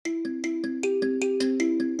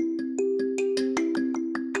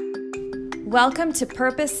Welcome to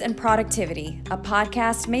Purpose and Productivity, a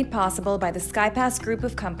podcast made possible by the SkyPass Group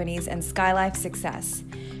of Companies and SkyLife Success.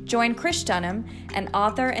 Join Chris Dunham, an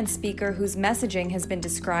author and speaker whose messaging has been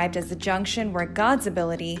described as the junction where God's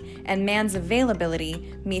ability and man's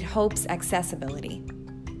availability meet hope's accessibility.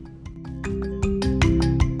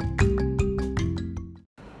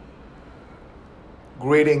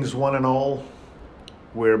 Greetings, one and all.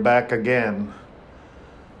 We're back again,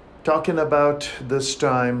 talking about this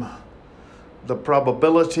time the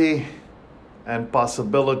probability and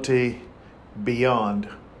possibility beyond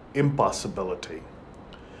impossibility.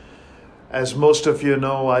 As most of you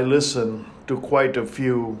know, I listen to quite a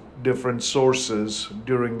few different sources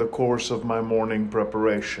during the course of my morning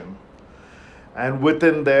preparation. And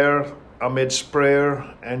within there, amidst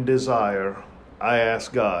prayer and desire, I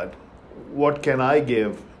ask God, what can I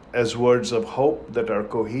give as words of hope that are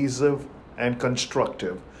cohesive and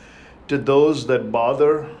constructive to those that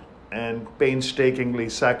bother and painstakingly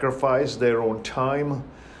sacrifice their own time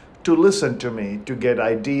to listen to me, to get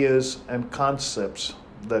ideas and concepts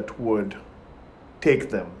that would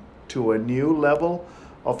take them to a new level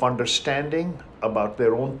of understanding about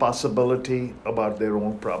their own possibility, about their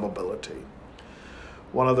own probability.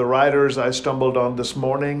 One of the writers I stumbled on this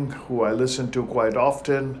morning, who I listen to quite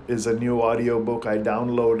often, is a new audiobook I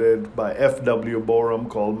downloaded by F.W. Borum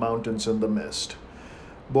called Mountains in the Mist.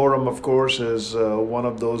 Borum, of course, is one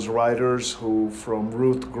of those writers who, from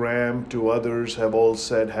Ruth Graham to others, have all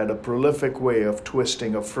said had a prolific way of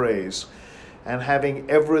twisting a phrase and having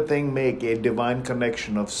everything make a divine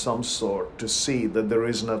connection of some sort to see that there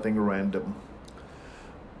is nothing random.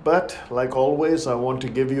 But, like always, I want to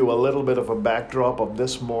give you a little bit of a backdrop of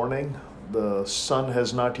this morning. The sun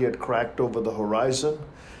has not yet cracked over the horizon.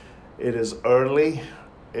 It is early.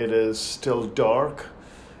 It is still dark.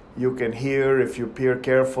 You can hear, if you peer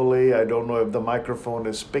carefully, I don't know if the microphone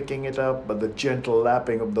is picking it up, but the gentle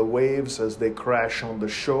lapping of the waves as they crash on the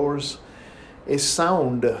shores. A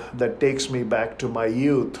sound that takes me back to my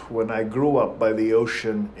youth when I grew up by the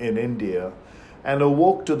ocean in India, and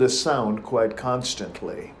awoke to the sound quite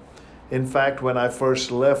constantly. In fact, when I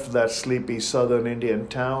first left that sleepy southern Indian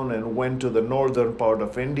town and went to the northern part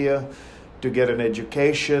of India to get an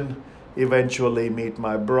education, eventually meet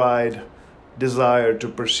my bride, desire to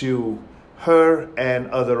pursue her and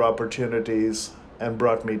other opportunities, and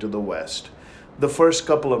brought me to the West. The first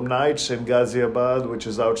couple of nights in Ghaziabad, which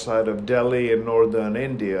is outside of Delhi in northern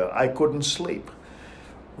India, I couldn't sleep,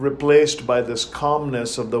 replaced by this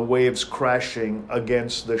calmness of the waves crashing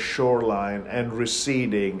against the shoreline and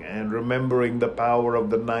receding, and remembering the power of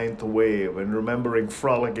the ninth wave and remembering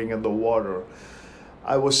frolicking in the water.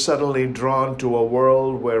 I was suddenly drawn to a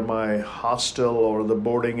world where my hostel or the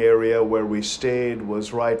boarding area where we stayed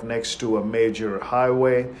was right next to a major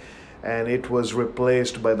highway, and it was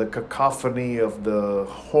replaced by the cacophony of the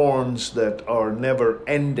horns that are never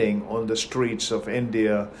ending on the streets of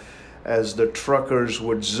India, as the truckers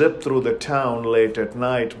would zip through the town late at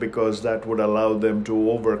night because that would allow them to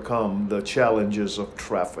overcome the challenges of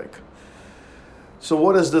traffic. So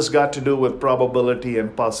what has this got to do with probability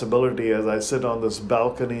and possibility as I sit on this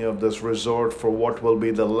balcony of this resort for what will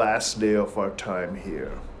be the last day of our time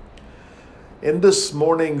here? In this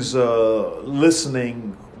morning's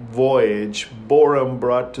listening voyage, Borum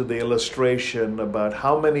brought to the illustration about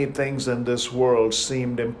how many things in this world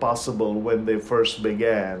seemed impossible when they first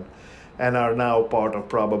began and are now part of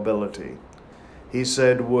probability. He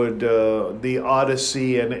said, would the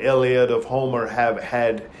Odyssey and Iliad of Homer have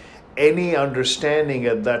had any understanding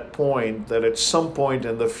at that point that at some point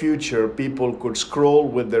in the future people could scroll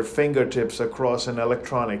with their fingertips across an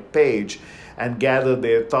electronic page and gather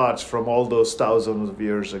their thoughts from all those thousands of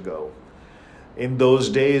years ago? In those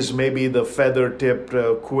days, maybe the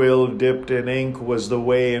feather-tipped quill dipped in ink was the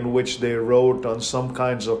way in which they wrote on some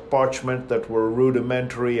kinds of parchment that were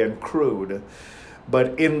rudimentary and crude.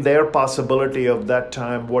 But in their possibility of that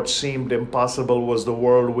time, what seemed impossible was the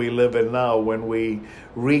world we live in now when we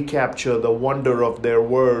recapture the wonder of their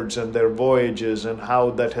words and their voyages and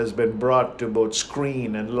how that has been brought to both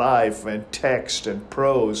screen and life and text and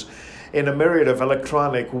prose in a myriad of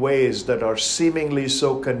electronic ways that are seemingly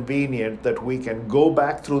so convenient that we can go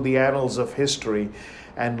back through the annals of history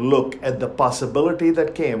and look at the possibility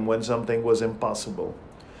that came when something was impossible.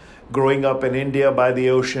 Growing up in India by the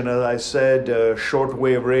ocean, as I said,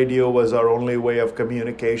 shortwave radio was our only way of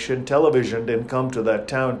communication. Television didn't come to that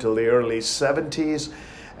town till the early 70s,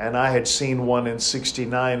 and I had seen one in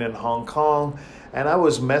 '69 in Hong Kong, And I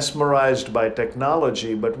was mesmerized by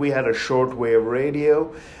technology, but we had a shortwave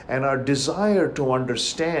radio, and our desire to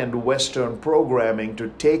understand Western programming to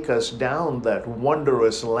take us down that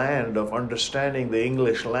wondrous land of understanding the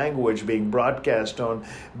English language being broadcast on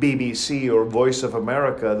BBC or Voice of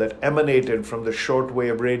America that emanated from the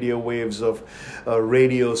shortwave radio waves of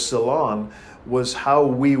Radio Ceylon was how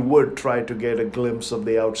we would try to get a glimpse of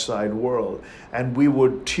the outside world. And we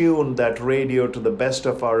would tune that radio to the best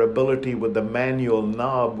of our ability with the manual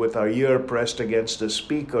knob with our ear pressed against the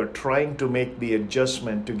speaker, trying to make the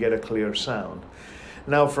adjustment to get a clear sound.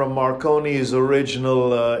 Now, from Marconi's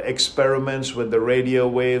original experiments with the radio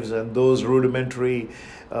waves and those rudimentary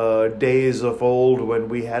days of old when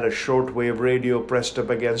we had a shortwave radio pressed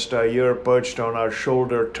up against our ear, perched on our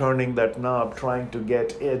shoulder, turning that knob, trying to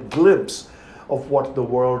get a glimpse of what the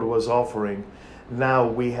world was offering. Now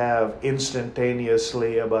we have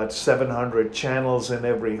instantaneously about 700 channels in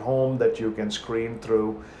every home that you can screen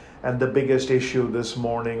through. And the biggest issue this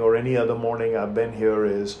morning or any other morning I've been here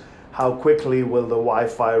is how quickly will the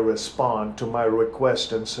Wi-Fi respond to my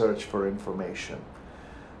request and search for information.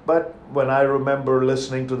 But when I remember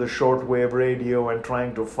listening to the shortwave radio and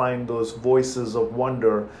trying to find those voices of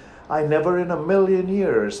wonder, I never in a million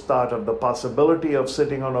years thought of the possibility of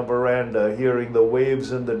sitting on a veranda, hearing the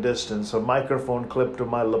waves in the distance, a microphone clipped to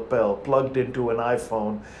my lapel, plugged into an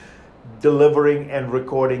iPhone, delivering and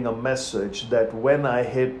recording a message that when I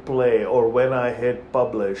hit play or when I hit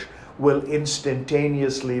publish will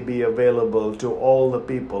instantaneously be available to all the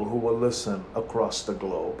people who will listen across the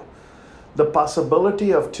globe. The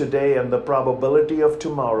possibility of today and the probability of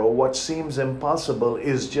tomorrow, what seems impossible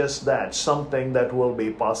is just that, something that will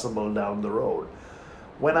be possible down the road.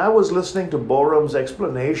 When I was listening to Bohrum's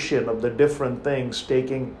explanation of the different things,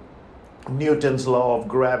 taking Newton's law of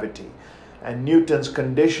gravity and Newton's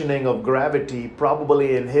conditioning of gravity,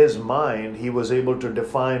 probably in his mind, he was able to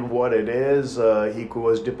define what it is, he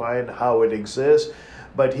was define how it exists,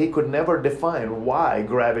 but he could never define why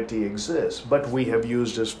gravity exists. But we have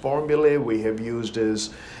used his formulae, we have used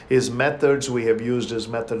his methods, we have used his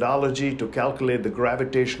methodology to calculate the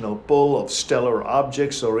gravitational pull of stellar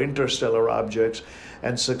objects or interstellar objects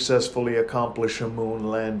and successfully accomplish a moon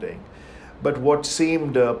landing. But what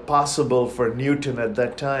seemed possible for Newton at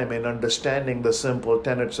that time in understanding the simple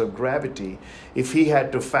tenets of gravity, if he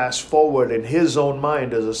had to fast forward in his own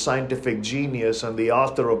mind as a scientific genius and the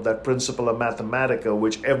author of that Principia Mathematica,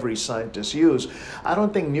 which every scientist used, I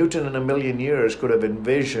don't think Newton in a million years could have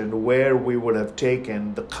envisioned where we would have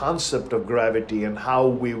taken the concept of gravity and how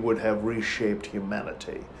we would have reshaped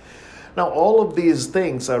humanity. Now, all of these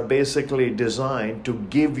things are basically designed to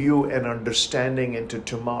give you an understanding into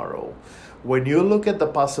tomorrow. When you look at the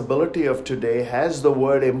possibility of today, has the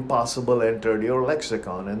word impossible entered your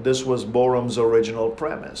lexicon? And this was Bohrum's original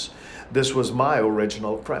premise. This was my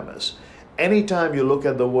original premise. Anytime you look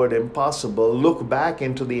at the word impossible, look back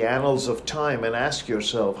into the annals of time and ask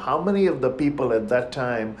yourself, how many of the people at that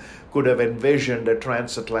time could have envisioned a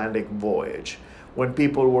transatlantic voyage? When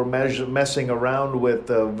people were messing around with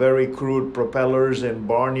very crude propellers in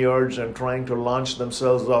barnyards and trying to launch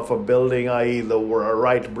themselves off a building, i.e. the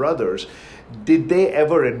Wright brothers, did they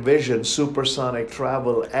ever envision supersonic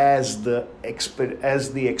travel as the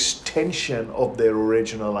extension of their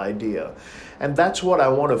original idea? And that's what I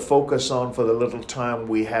want to focus on for the little time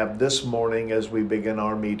we have this morning as we begin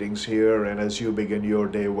our meetings here and as you begin your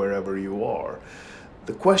day wherever you are.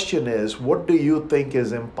 The question is, what do you think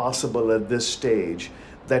is impossible at this stage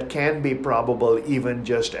that can be probable even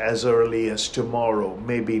just as early as tomorrow,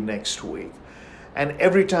 maybe next week? And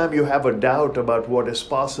every time you have a doubt about what is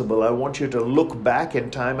possible, I want you to look back in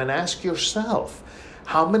time and ask yourself,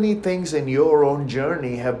 how many things in your own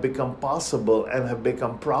journey have become possible and have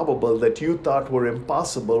become probable that you thought were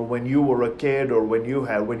impossible when you were a kid or when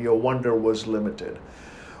your wonder was limited?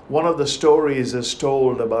 One of the stories is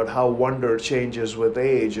told about how wonder changes with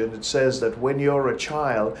age, and it says that when you're a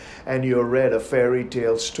child and you read a fairy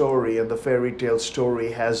tale story and the fairy tale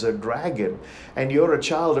story has a dragon, and you're a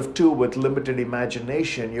child of 2 with limited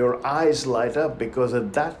imagination, your eyes light up because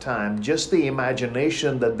at that time, just the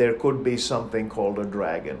imagination that there could be something called a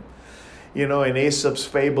dragon. You know, in Aesop's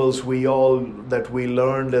fables that we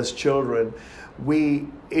learned as children,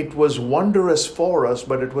 it was wondrous for us,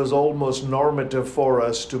 but it was almost normative for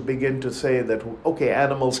us to begin to say that, okay,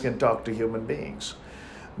 animals can talk to human beings.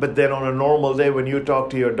 But then on a normal day when you talk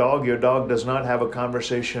to your dog does not have a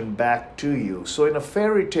conversation back to you. So in a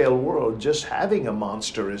fairy tale world, just having a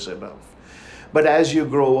monster is enough. But as you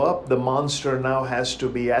grow up, the monster now has to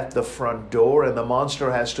be at the front door, and the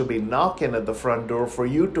monster has to be knocking at the front door for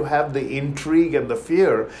you to have the intrigue and the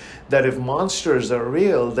fear that if monsters are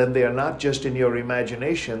real, then they are not just in your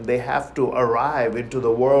imagination. They have to arrive into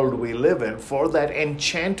the world we live in for that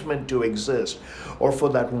enchantment to exist, or for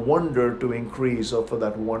that wonder to increase, or for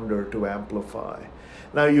that wonder to amplify.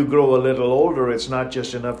 Now you grow a little older, it's not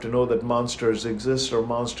just enough to know that monsters exist or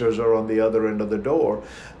monsters are on the other end of the door.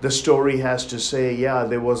 The story has to say, yeah,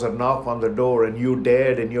 there was a knock on the door and you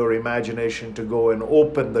dared in your imagination to go and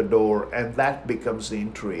open the door, and that becomes the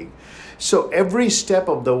intrigue. So every step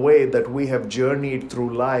of the way that we have journeyed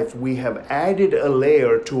through life, we have added a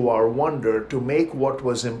layer to our wonder to make what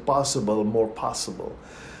was impossible more possible.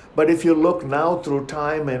 But if you look now through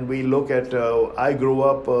time and we look at, I grew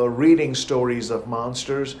up reading stories of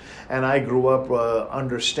monsters, and I grew up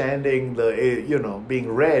understanding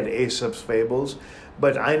being read Aesop's fables,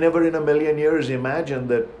 but I never in a million years imagined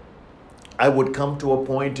that I would come to a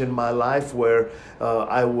point in my life where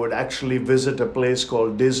I would actually visit a place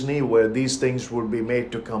called Disney, where these things would be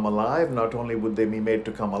made to come alive. Not only would they be made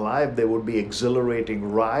to come alive, they would be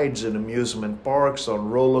exhilarating rides in amusement parks, on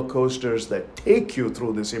roller coasters that take you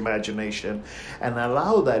through this imagination and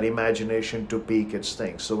allow that imagination to peak its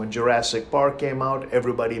things. So when Jurassic Park came out,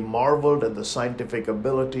 everybody marveled at the scientific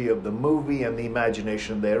ability of the movie and the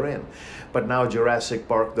imagination therein. But now Jurassic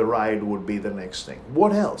Park, the ride, would be the next thing.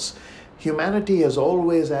 What else? Humanity has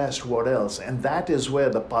always asked what else, and that is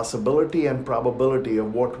where the possibility and probability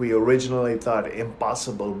of what we originally thought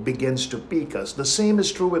impossible begins to pique us. The same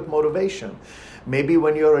is true with motivation. Maybe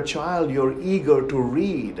when you're a child, you're eager to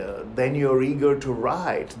read, then you're eager to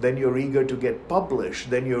write, then you're eager to get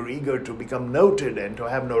published, then you're eager to become noted and to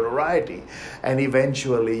have notoriety, and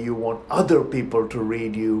eventually you want other people to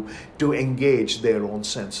read you to engage their own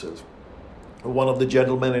senses. One of the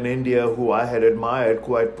gentlemen in India who I had admired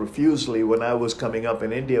quite profusely when I was coming up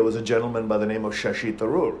in India was a gentleman by the name of Shashi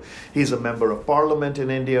Tharoor. He's a member of parliament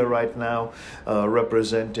in India right now,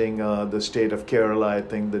 representing the state of Kerala, I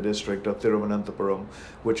think the district of Thiruvananthapuram,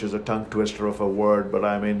 which is a tongue twister of a word, but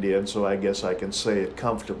I'm Indian, so I guess I can say it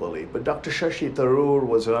comfortably. But Dr. Shashi Tharoor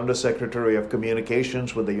was an Undersecretary of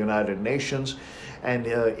Communications with the United Nations. And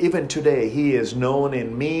even today, he is known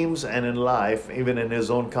in memes and in life, even in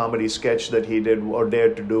his own comedy sketch that he did or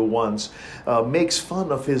dared to do once, makes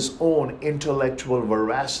fun of his own intellectual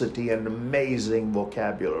veracity and amazing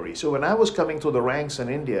vocabulary. So when I was coming through the ranks in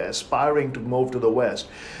India, aspiring to move to the West,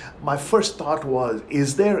 my first thought was,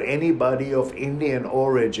 is there anybody of Indian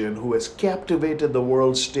origin who has captivated the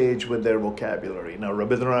world stage with their vocabulary? Now,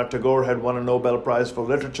 Rabindranath Tagore had won a Nobel Prize for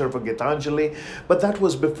Literature for Gitanjali, but that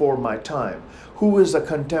was before my time. Who is a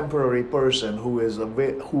contemporary person who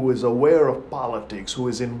is aware of politics, who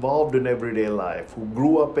is involved in everyday life, who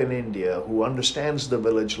grew up in India, who understands the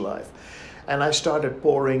village life? And I started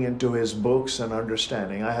pouring into his books and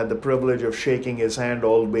understanding. I had the privilege of shaking his hand,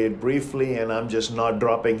 albeit briefly, and I'm just not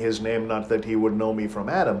dropping his name, not that he would know me from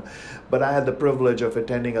Adam, but I had the privilege of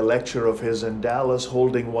attending a lecture of his in Dallas,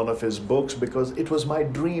 holding one of his books, because it was my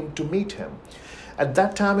dream to meet him. At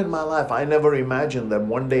that time in my life, I never imagined that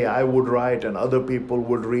one day I would write and other people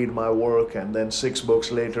would read my work, and then 6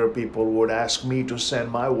 books later, people would ask me to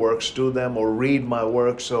send my works to them or read my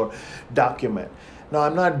works or document. Now,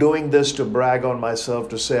 I'm not doing this to brag on myself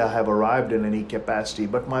to say I have arrived in any capacity,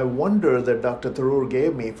 but my wonder that Dr. Tharoor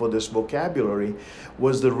gave me for this vocabulary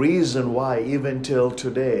was the reason why, even till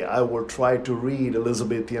today, I will try to read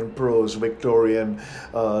Elizabethan prose, Victorian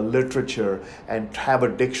literature, and have a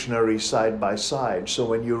dictionary side by side. So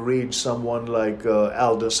when you read someone like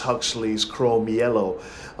Aldous Huxley's Chrome Yellow,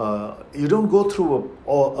 you don't go through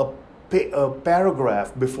a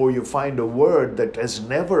paragraph before you find a word that has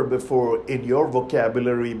never before in your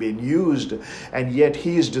vocabulary been used, and yet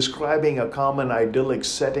he's describing a common idyllic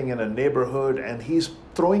setting in a neighborhood, and he's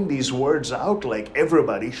throwing these words out like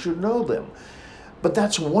everybody should know them. But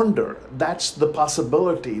that's wonder. That's the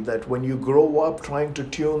possibility that when you grow up trying to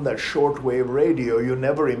tune that shortwave radio, you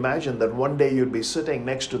never imagined that one day you'd be sitting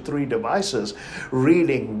next to 3 devices,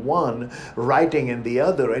 reading one, writing in the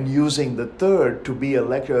other, and using the third to be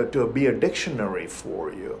a dictionary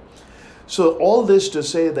for you. So all this to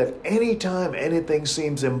say that anytime anything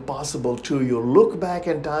seems impossible to you, look back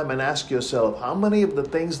in time and ask yourself, how many of the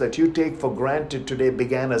things that you take for granted today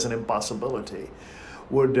began as an impossibility?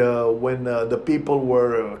 when the people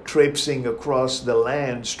were traipsing across the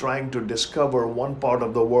lands trying to discover one part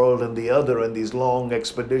of the world and the other in these long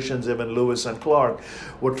expeditions. Even Lewis and Clark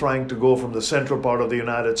were trying to go from the central part of the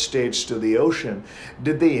United States to the ocean.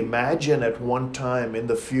 Did they imagine at one time in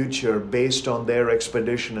the future, based on their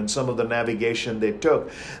expedition and some of the navigation they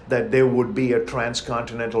took, that there would be a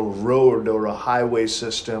transcontinental road or a highway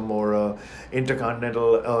system or a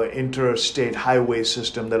intercontinental interstate highway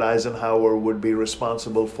system that Eisenhower would be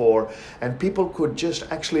responsible for, and people could just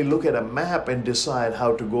actually look at a map and decide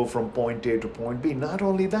how to go from point A to point B? Not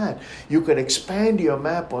only that, you could expand your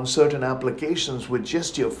map on certain applications with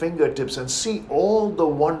just your fingertips and see all the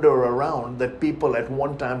wonder around that people at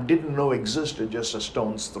one time didn't know existed just a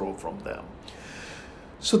stone's throw from them.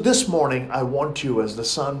 So this morning, I want you, as the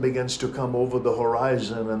sun begins to come over the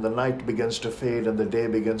horizon and the night begins to fade and the day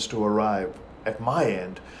begins to arrive, at my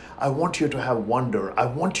end, I want you to have wonder. I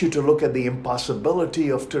want you to look at the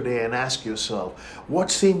impossibility of today and ask yourself,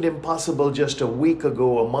 what seemed impossible just a week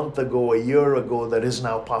ago, a month ago, a year ago that is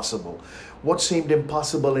now possible? What seemed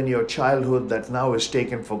impossible in your childhood that now is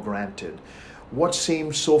taken for granted? What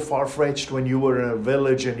seemed so far-fetched when you were in a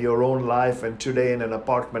village in your own life, and today in an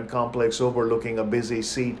apartment complex overlooking a busy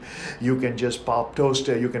seat, you can just pop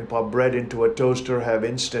bread into a toaster, have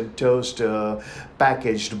instant toast,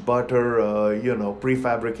 packaged butter,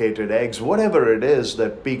 prefabricated eggs, whatever it is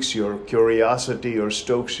that piques your curiosity or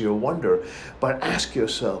stokes your wonder. But ask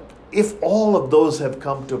yourself, if all of those have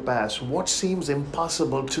come to pass, what seems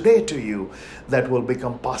impossible today to you that will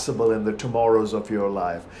become possible in the tomorrows of your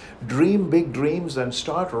life? Dream big dreams and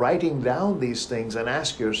start writing down these things and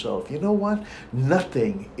ask yourself, you know what?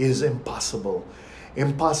 Nothing is impossible.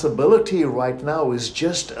 Impossibility right now is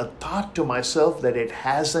just a thought to myself that it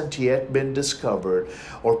hasn't yet been discovered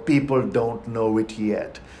or people don't know it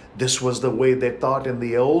yet. This was the way they thought in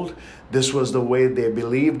the old. This was the way they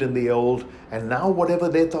believed in the old. And now whatever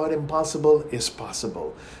they thought impossible is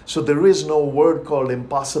possible. So there is no word called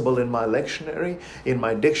impossible in my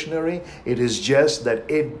dictionary. It is just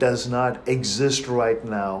that it does not exist right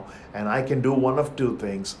now. And I can do one of two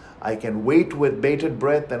things. I can wait with bated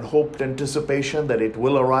breath and hoped anticipation that it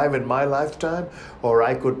will arrive in my lifetime, or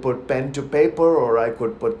I could put pen to paper, or I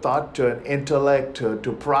could put thought to an intellect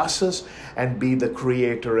to process and be the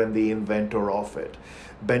creator and the inventor of it.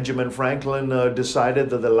 Benjamin Franklin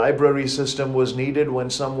decided that the library system was needed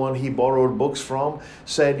when someone he borrowed books from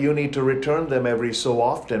said, you need to return them every so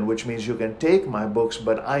often, which means you can take my books,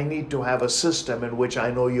 but I need to have a system in which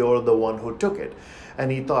I know you're the one who took it.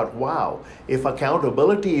 And he thought, wow, if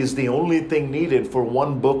accountability is the only thing needed for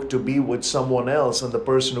one book to be with someone else, and the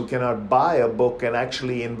person who cannot buy a book can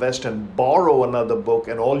actually invest and borrow another book,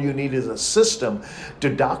 and all you need is a system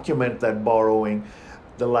to document that borrowing,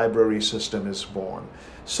 the library system is born.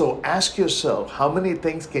 So ask yourself, how many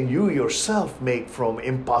things can you yourself make from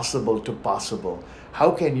impossible to possible?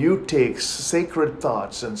 How can you take sacred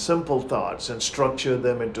thoughts and simple thoughts and structure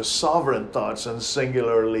them into sovereign thoughts and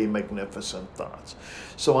singularly magnificent thoughts?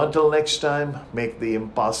 So until next time, make the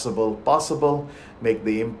impossible possible, make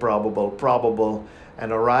the improbable probable,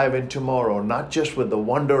 and arrive in tomorrow, not just with the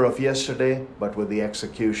wonder of yesterday, but with the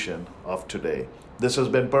execution of today. This has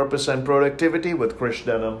been Purpose and Productivity with Krish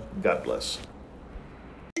Denham. God bless.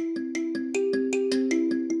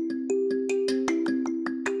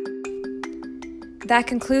 That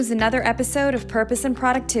concludes another episode of Purpose and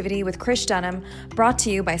Productivity with Krish Dunham, brought to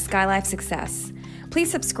you by SkyLife Success. Please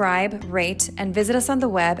subscribe, rate, and visit us on the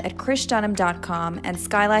web at krishdunham.com and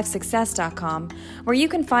skylifesuccess.com, where you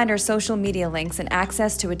can find our social media links and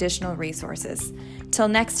access to additional resources. Till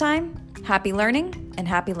next time, happy learning and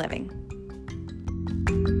happy living.